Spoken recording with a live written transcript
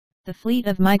The fleet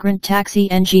of migrant taxi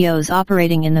NGOs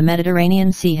operating in the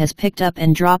Mediterranean Sea has picked up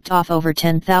and dropped off over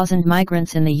 10,000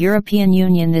 migrants in the European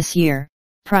Union this year,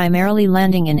 primarily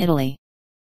landing in Italy.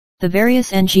 The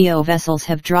various NGO vessels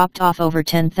have dropped off over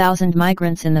 10,000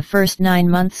 migrants in the first 9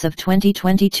 months of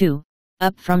 2022,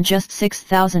 up from just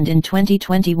 6,000 in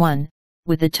 2021,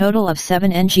 with a total of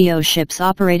 7 NGO ships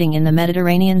operating in the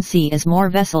Mediterranean Sea as more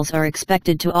vessels are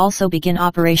expected to also begin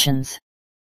operations.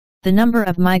 The number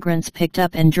of migrants picked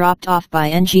up and dropped off by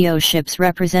NGO ships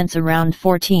represents around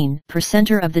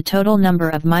 14% of the total number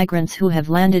of migrants who have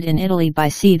landed in Italy by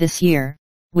sea this year,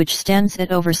 which stands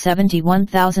at over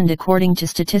 71,000 according to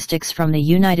statistics from the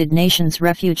United Nations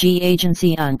Refugee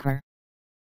Agency UNHCR.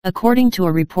 According to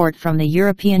a report from the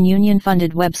European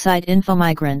Union-funded website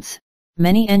Migrants,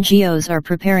 many NGOs are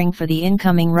preparing for the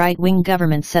incoming right-wing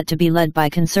government set to be led by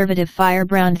conservative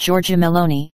firebrand Giorgia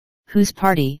Meloni, whose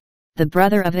party, the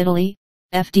Brother of Italy,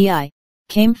 FDI,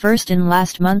 came first in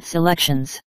last month's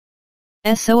elections.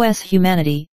 SOS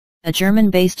Humanity, a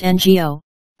German-based NGO,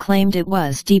 claimed it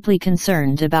was deeply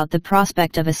concerned about the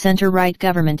prospect of a center-right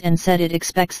government and said it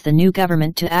expects the new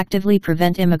government to actively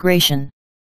prevent immigration.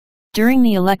 During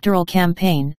the electoral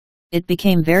campaign, it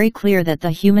became very clear that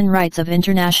the human rights of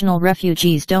international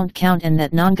refugees don't count and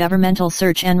that non-governmental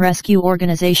search and rescue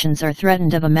organizations are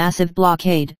threatened of a massive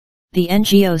blockade, the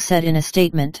NGO said in a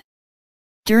statement.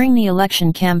 During the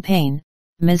election campaign,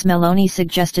 Ms. Meloni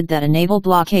suggested that a naval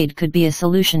blockade could be a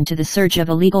solution to the surge of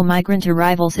illegal migrant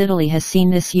arrivals Italy has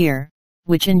seen this year,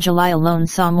 which in July alone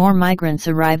saw more migrants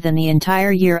arrive than the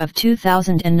entire year of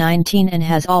 2019 and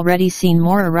has already seen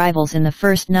more arrivals in the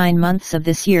first 9 months of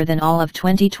this year than all of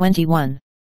 2021.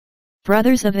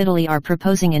 Brothers of Italy are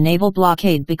proposing a naval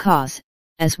blockade because,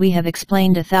 as we have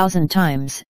explained 1,000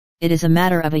 times, it is a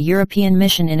matter of a European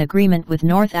mission in agreement with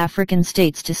North African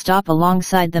states to stop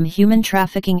alongside them human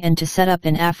trafficking and to set up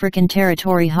in African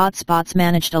territory hotspots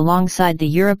managed alongside the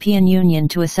European Union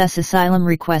to assess asylum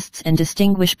requests and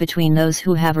distinguish between those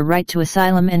who have a right to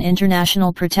asylum and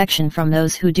international protection from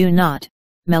those who do not,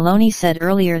 Meloni said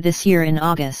earlier this year in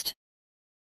August.